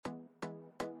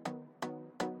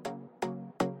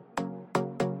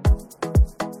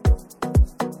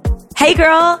Hey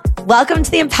girl, welcome to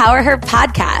the Empower Her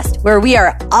podcast, where we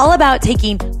are all about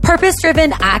taking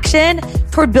purpose-driven action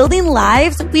toward building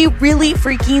lives we really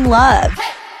freaking love.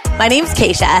 My name's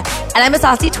Keisha, and I'm a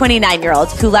saucy 29-year-old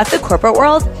who left the corporate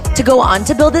world to go on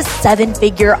to build a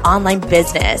 7-figure online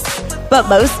business. But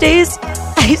most days,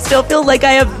 I still feel like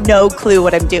I have no clue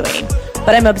what I'm doing.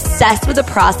 But I'm obsessed with the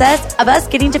process of us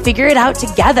getting to figure it out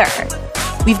together.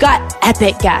 We've got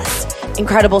epic guests,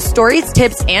 incredible stories,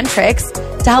 tips, and tricks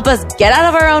to help us get out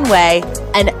of our own way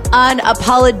and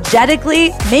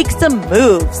unapologetically make some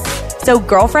moves. So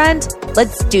girlfriend,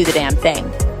 let's do the damn thing.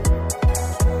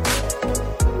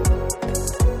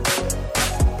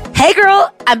 Hey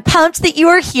girl, I'm pumped that you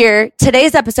are here.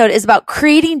 Today's episode is about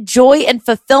creating joy and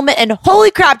fulfillment, and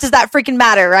holy crap, does that freaking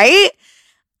matter, right?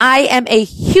 I am a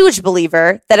huge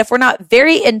believer that if we're not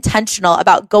very intentional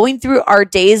about going through our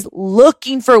days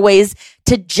looking for ways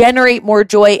to generate more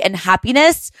joy and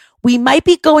happiness, we might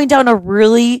be going down a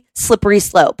really slippery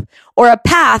slope or a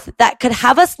path that could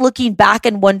have us looking back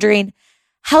and wondering,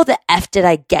 how the F did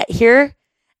I get here?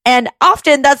 And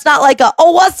often that's not like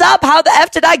oh, what's up? How the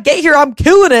F did I get here? I'm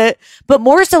killing it. But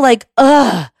more so like,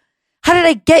 how did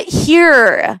I get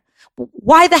here?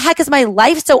 Why the heck is my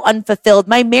life so unfulfilled?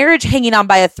 My marriage hanging on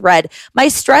by a thread, my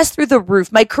stress through the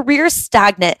roof, my career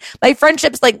stagnant, my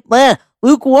friendships like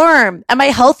lukewarm, and my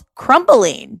health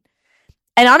crumbling.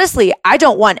 And honestly, I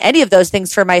don't want any of those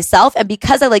things for myself. And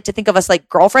because I like to think of us like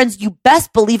girlfriends, you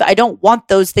best believe I don't want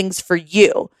those things for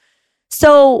you.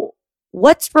 So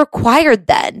what's required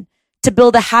then to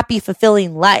build a happy,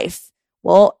 fulfilling life?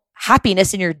 Well,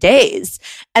 happiness in your days.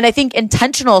 And I think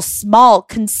intentional, small,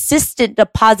 consistent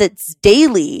deposits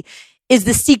daily is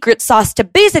the secret sauce to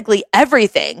basically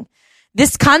everything.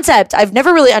 This concept, I've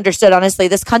never really understood, honestly,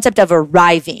 this concept of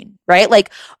arriving, right? Like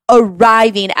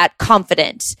arriving at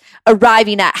confidence,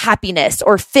 arriving at happiness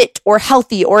or fit or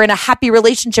healthy or in a happy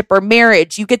relationship or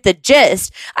marriage. You get the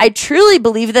gist. I truly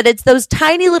believe that it's those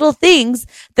tiny little things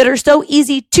that are so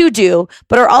easy to do,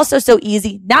 but are also so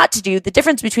easy not to do. The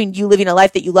difference between you living a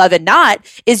life that you love and not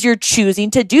is you're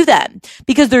choosing to do them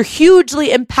because they're hugely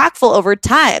impactful over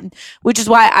time, which is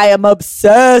why I am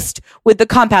obsessed with the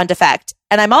compound effect.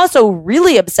 And I'm also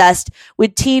really obsessed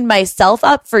with teeing myself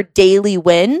up for daily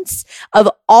wins of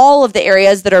all of the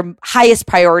areas that are highest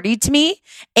priority to me.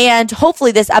 And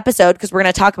hopefully this episode, because we're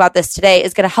going to talk about this today,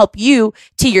 is going to help you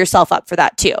tee yourself up for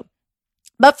that too.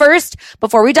 But first,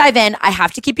 before we dive in, I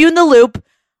have to keep you in the loop.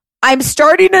 I'm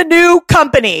starting a new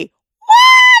company.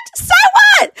 What? So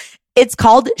what? It's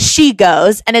called She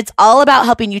Goes, and it's all about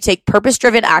helping you take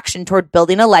purpose-driven action toward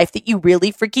building a life that you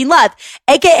really freaking love,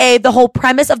 aka the whole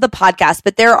premise of the podcast.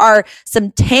 But there are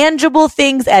some tangible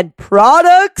things and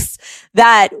products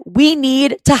that we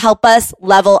need to help us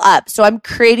level up. So I'm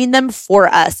creating them for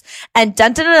us. And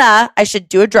I should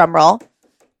do a drum roll.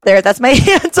 There, that's my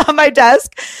hands on my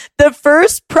desk. The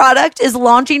first product is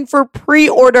launching for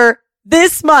pre-order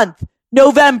this month,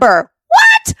 November.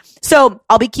 What? So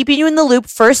I'll be keeping you in the loop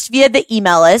first via the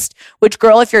email list, which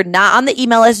girl, if you're not on the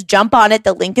email list, jump on it.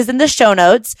 The link is in the show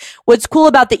notes. What's cool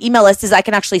about the email list is I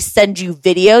can actually send you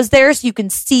videos there so you can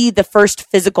see the first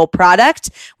physical product,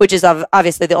 which is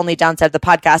obviously the only downside of the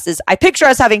podcast is I picture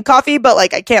us having coffee, but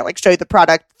like I can't like show you the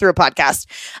product through a podcast.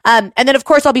 And then of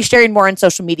course I'll be sharing more on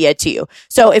social media to you.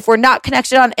 So if we're not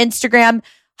connected on Instagram,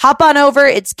 hop on over.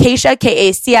 It's Keisha,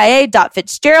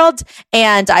 KACIA.Fitzgerald.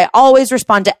 And I always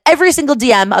respond to every single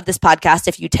DM of this podcast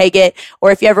if you tag it, or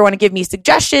if you ever want to give me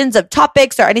suggestions of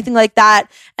topics or anything like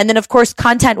that. And then, of course,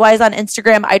 content-wise on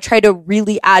Instagram, I try to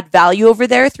really add value over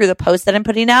there through the posts that I'm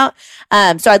putting out.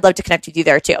 So I'd love to connect with you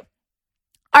there too.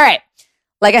 All right.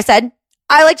 Like I said,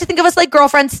 I like to think of us like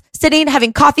girlfriends sitting,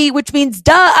 having coffee, which means,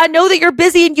 I know that you're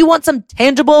busy and you want some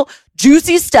tangible,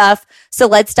 juicy stuff. So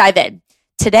let's dive in.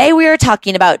 Today, we are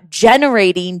talking about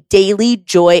generating daily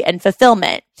joy and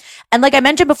fulfillment. And like I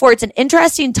mentioned before, it's an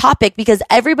interesting topic because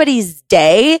everybody's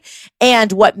day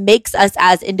and what makes us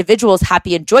as individuals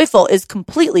happy and joyful is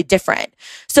completely different.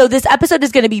 So this episode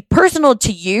is going to be personal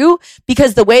to you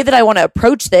because the way that I want to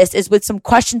approach this is with some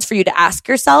questions for you to ask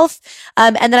yourself.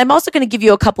 And then I'm also going to give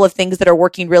you a couple of things that are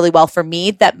working really well for me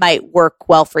that might work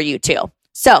well for you too.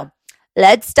 So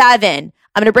let's dive in.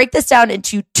 I'm going to break this down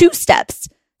into 2 steps.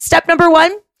 Step number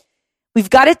 1, we've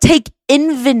got to take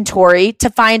inventory to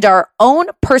find our own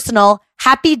personal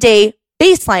happy day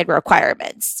baseline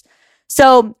requirements.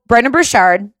 So Brendon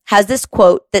Burchard has this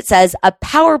quote that says, a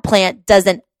power plant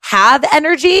doesn't have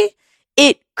energy,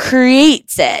 it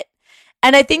creates it.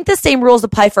 And I think the same rules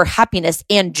apply for happiness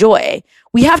and joy.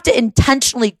 We have to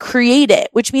intentionally create it,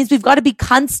 which means we've got to be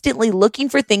constantly looking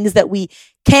for things that we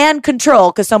can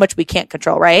control, because so much we can't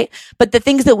control, right? But the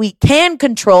things that we can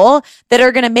control that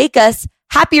are going to make us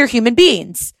happier human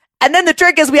beings. And then the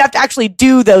trick is we have to actually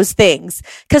do those things,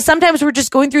 because sometimes we're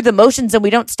just going through the motions and we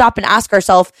don't stop and ask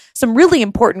ourselves some really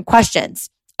important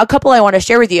questions. A couple I want to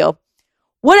share with you.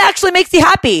 What actually makes you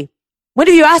happy? When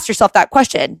have you asked yourself that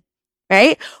question?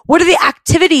 Right? What are the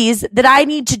activities that I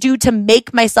need to do to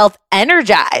make myself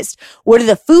energized? What are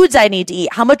the foods I need to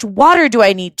eat? How much water do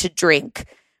I need to drink?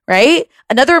 Right?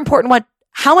 Another important one,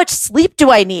 how much sleep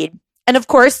do I need? And of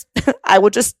course, I will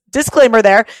just disclaimer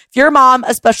there. If you're a mom,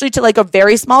 especially to like a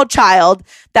very small child,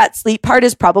 that sleep part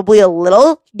is probably a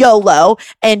little YOLO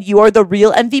and you are the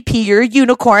real MVP. You're a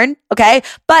unicorn. Okay.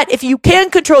 But if you can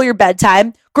control your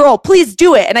bedtime, girl, please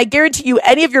do it. And I guarantee you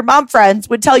any of your mom friends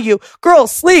would tell you, girl,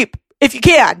 sleep if you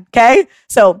can. Okay.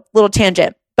 So little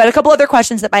tangent, but a couple other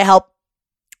questions that might help.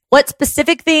 What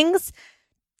specific things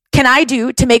can I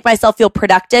do to make myself feel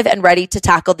productive and ready to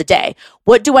tackle the day?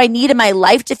 What do I need in my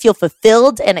life to feel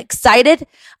fulfilled and excited?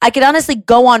 I could honestly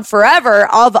go on forever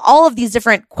of all of these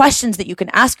different questions that you can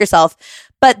ask yourself.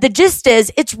 But the gist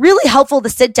is it's really helpful to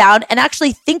sit down and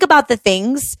actually think about the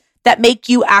things that make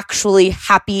you actually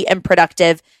happy and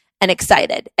productive and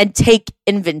excited, and take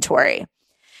inventory.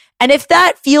 And if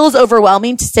that feels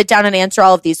overwhelming to sit down and answer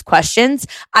all of these questions,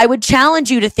 I would challenge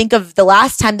you to think of the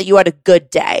last time that you had a good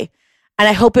day. And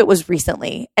I hope it was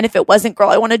recently. And if it wasn't, girl,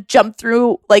 I want to jump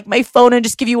through like my phone and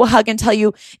just give you a hug and tell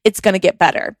you it's going to get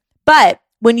better. But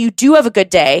when you do have a good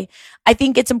day, I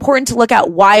think it's important to look at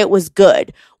why it was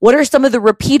good. What are some of the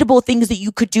repeatable things that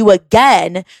you could do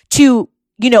again to,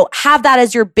 have that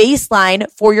as your baseline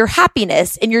for your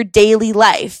happiness in your daily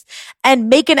life, and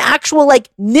make an actual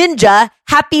like ninja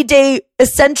happy day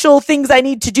essential things I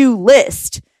need to do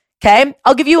list. Okay.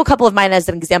 I'll give you a couple of mine as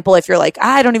an example. If you're like,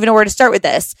 I don't even know where to start with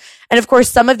this. And of course,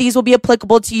 some of these will be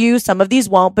applicable to you. Some of these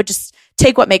won't, but just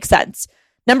take what makes sense.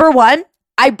 Number one,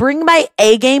 I bring my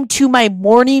A game to my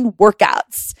morning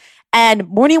workouts, and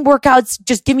morning workouts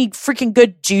just give me freaking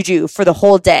good juju for the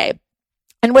whole day.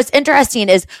 And what's interesting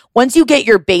is once you get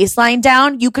your baseline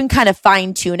down, you can kind of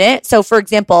fine tune it. So for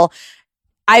example,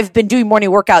 I've been doing morning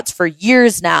workouts for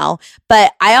years now,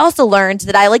 but I also learned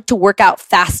that I like to work out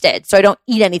fasted, so I don't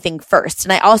eat anything first.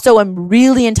 And I also am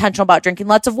really intentional about drinking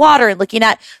lots of water and looking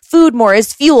at food more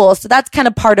as fuel. So that's kind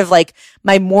of part of like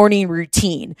my morning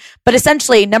routine. But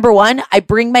essentially, number one, I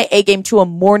bring my A game to a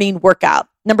morning workout.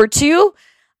 Number two,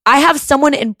 I have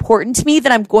someone important to me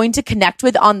that I'm going to connect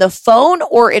with on the phone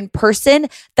or in person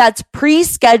that's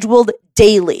pre-scheduled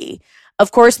daily.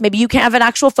 Of course, maybe you can't have an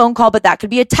actual phone call, but that could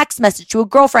be a text message to a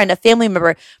girlfriend, a family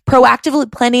member,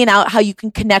 proactively planning out how you can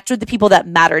connect with the people that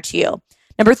matter to you.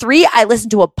 Number three, I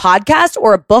listen to a podcast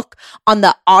or a book on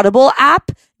the Audible app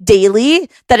daily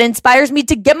that inspires me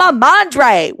to get my mind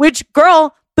right, which,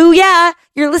 girl, booyah,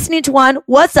 you're listening to one.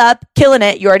 What's up? Killing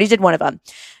it. You already did one of them.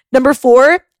 Number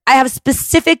four, I have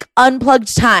specific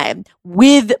unplugged time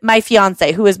with my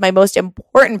fiance, who is my most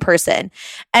important person.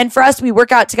 And for us, we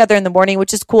work out together in the morning,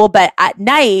 which is cool. But at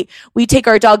night, we take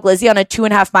our dog Lizzie on a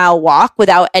 2.5 mile walk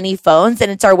without any phones.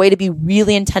 And it's our way to be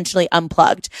really intentionally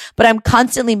unplugged. But I'm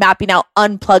constantly mapping out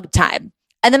unplugged time.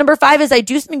 And then number five is I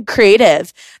do something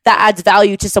creative that adds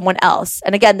value to someone else.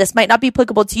 And again, this might not be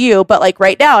applicable to you, but like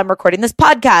right now, I'm recording this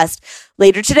podcast.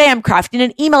 Later today, I'm crafting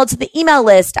an email to the email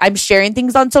list. I'm sharing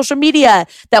things on social media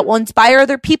that will inspire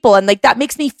other people. And like that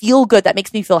makes me feel good. That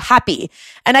makes me feel happy.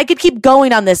 And I could keep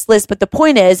going on this list, but the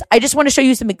point is, I just want to show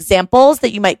you some examples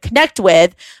that you might connect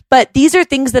with. But these are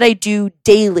things that I do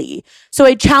daily. So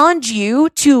I challenge you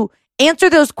to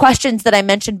answer those questions that I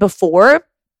mentioned before.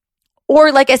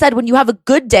 Or like I said, when you have a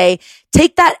good day,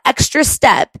 take that extra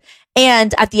step.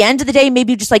 And at the end of the day,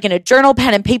 maybe just like in a journal,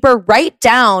 pen and paper, write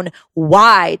down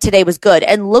why today was good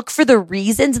and look for the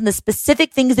reasons and the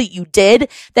specific things that you did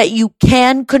that you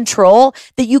can control,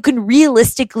 that you can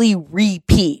realistically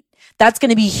repeat. That's going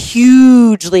to be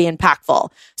hugely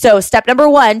impactful. So step number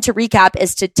one, to recap,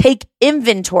 is to take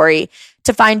inventory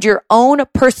to find your own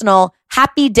personal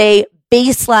happy day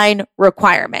baseline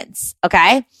requirements.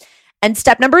 Okay. And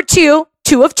step number two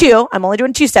of two, I'm only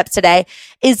doing 2 steps today,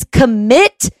 is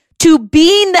commit to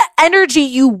being the energy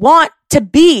you want to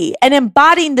be and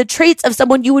embodying the traits of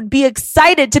someone you would be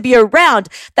excited to be around.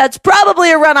 That's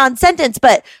probably a run-on sentence,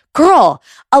 but girl,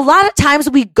 a lot of times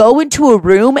we go into a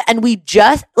room and we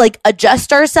just like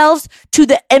adjust ourselves to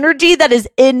the energy that is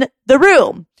in the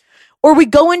room. Or we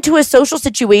go into a social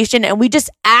situation and we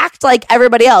just act like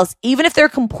everybody else, even if they're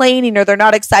complaining or they're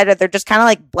not excited, they're just kind of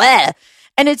like bleh.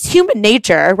 And it's human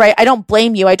nature, right? I don't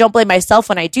blame you. I don't blame myself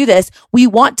when I do this. We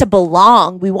want to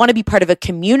belong. We want to be part of a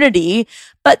community.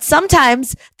 But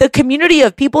sometimes the community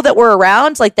of people that we're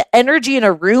around, like the energy in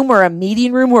a room or a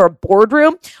meeting room or a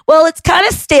boardroom, well, it's kind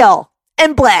of stale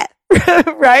and blah.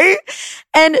 Right?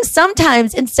 And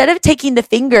sometimes instead of taking the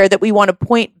finger that we want to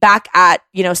point back at,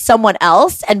 someone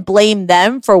else and blame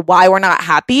them for why we're not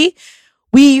happy,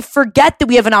 we forget that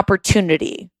we have an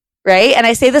opportunity, right? And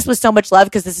I say this with so much love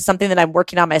because this is something that I'm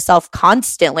working on myself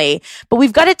constantly, but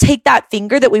we've got to take that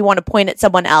finger that we want to point at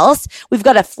someone else. We've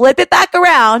got to flip it back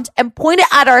around and point it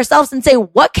at ourselves and say,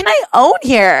 what can I own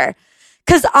here?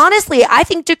 Because honestly, I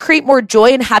think to create more joy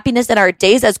and happiness in our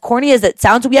days, as corny as it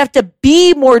sounds, we have to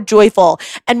be more joyful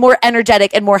and more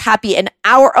energetic and more happy in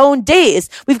our own days.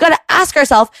 We've got to ask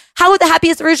ourselves, how would the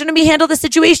happiest version of me handle this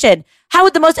situation? How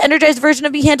would the most energized version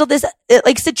of me handle this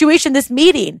situation, this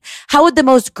meeting? How would the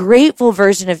most grateful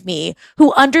version of me,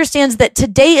 who understands that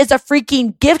today is a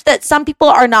freaking gift that some people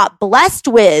are not blessed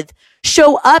with,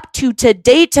 show up to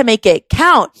today to make it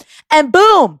count? And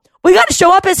boom, we got to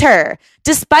show up as her.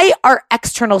 Despite our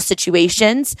external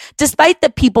situations, despite the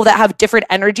people that have different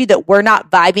energy that we're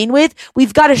not vibing with,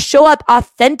 we've got to show up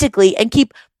authentically and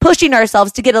keep pushing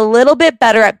ourselves to get a little bit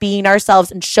better at being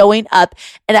ourselves and showing up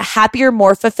in a happier,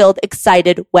 more fulfilled,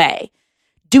 excited way.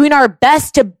 Doing our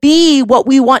best to be what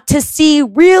we want to see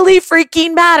really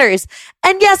freaking matters.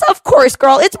 And yes, of course,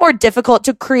 girl, it's more difficult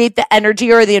to create the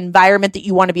energy or the environment that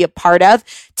you want to be a part of,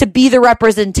 to be the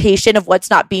representation of what's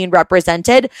not being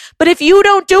represented. But if you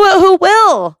don't do it, who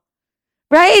will?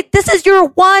 Right? This is your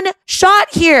one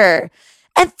shot here.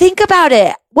 And think about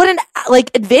it. What an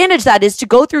advantage that is to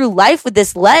go through life with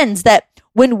this lens that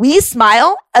when we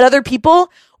smile at other people,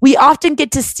 we often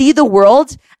get to see the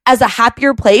world as a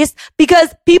happier place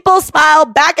because people smile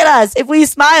back at us if we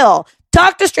smile.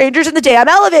 Talk to strangers in the damn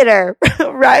elevator,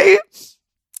 right?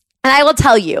 And I will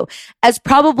tell you, as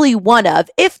probably one of,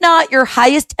 if not your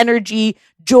highest energy,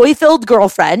 joy-filled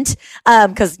girlfriend,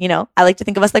 because, I like to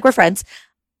think of us like we're friends,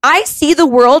 I see the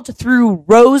world through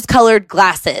rose-colored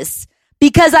glasses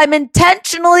because I'm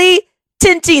intentionally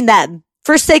tinting them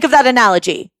for sake of that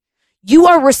analogy. You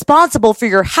are responsible for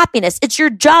your happiness. It's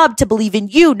your job to believe in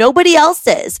you. Nobody else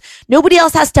is. Nobody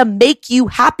else has to make you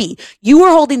happy. You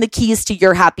are holding the keys to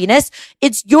your happiness.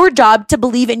 It's your job to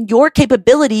believe in your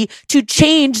capability to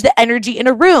change the energy in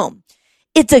a room.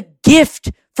 It's a gift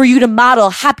for you to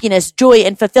model happiness, joy,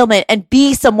 and fulfillment and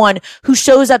be someone who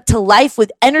shows up to life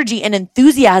with energy and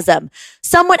enthusiasm.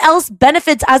 Someone else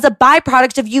benefits as a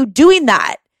byproduct of you doing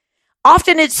that.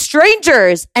 Often it's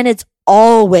strangers, and it's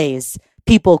always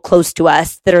people close to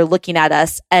us that are looking at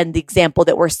us and the example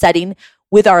that we're setting,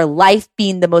 with our life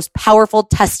being the most powerful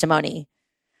testimony.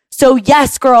 So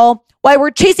yes, girl, while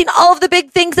we're chasing all of the big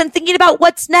things and thinking about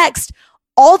what's next,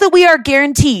 all that we are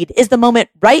guaranteed is the moment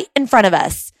right in front of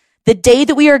us, the day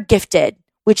that we are gifted,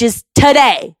 which is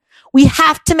today. We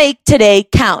have to make today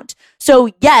count.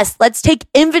 So yes, let's take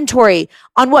inventory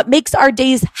on what makes our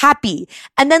days happy.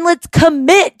 And then let's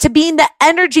commit to being the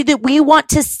energy that we want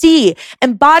to see,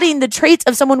 embodying the traits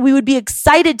of someone we would be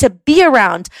excited to be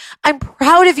around. I'm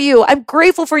proud of you. I'm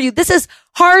grateful for you. This is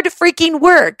hard freaking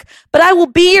work, but I will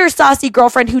be your saucy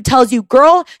girlfriend who tells you,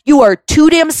 girl, you are too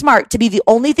damn smart to be the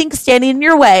only thing standing in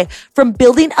your way from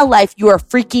building a life you are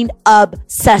freaking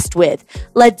obsessed with.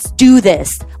 Let's do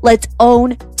this. Let's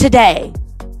own today.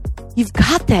 You've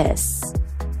got this.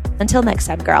 Until next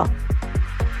time, girl.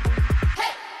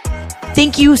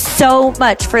 Thank you so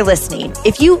much for listening.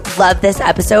 If you love this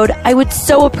episode, I would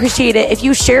so appreciate it if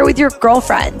you share with your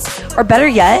girlfriends, or better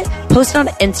yet, post it on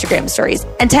Instagram stories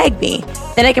and tag me.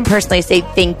 Then I can personally say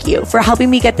thank you for helping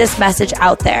me get this message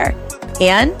out there.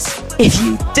 And if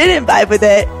you didn't vibe with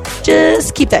it,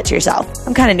 just keep that to yourself.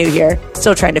 I'm kind of new here,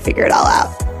 still trying to figure it all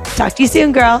out. Talk to you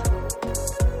soon, girl.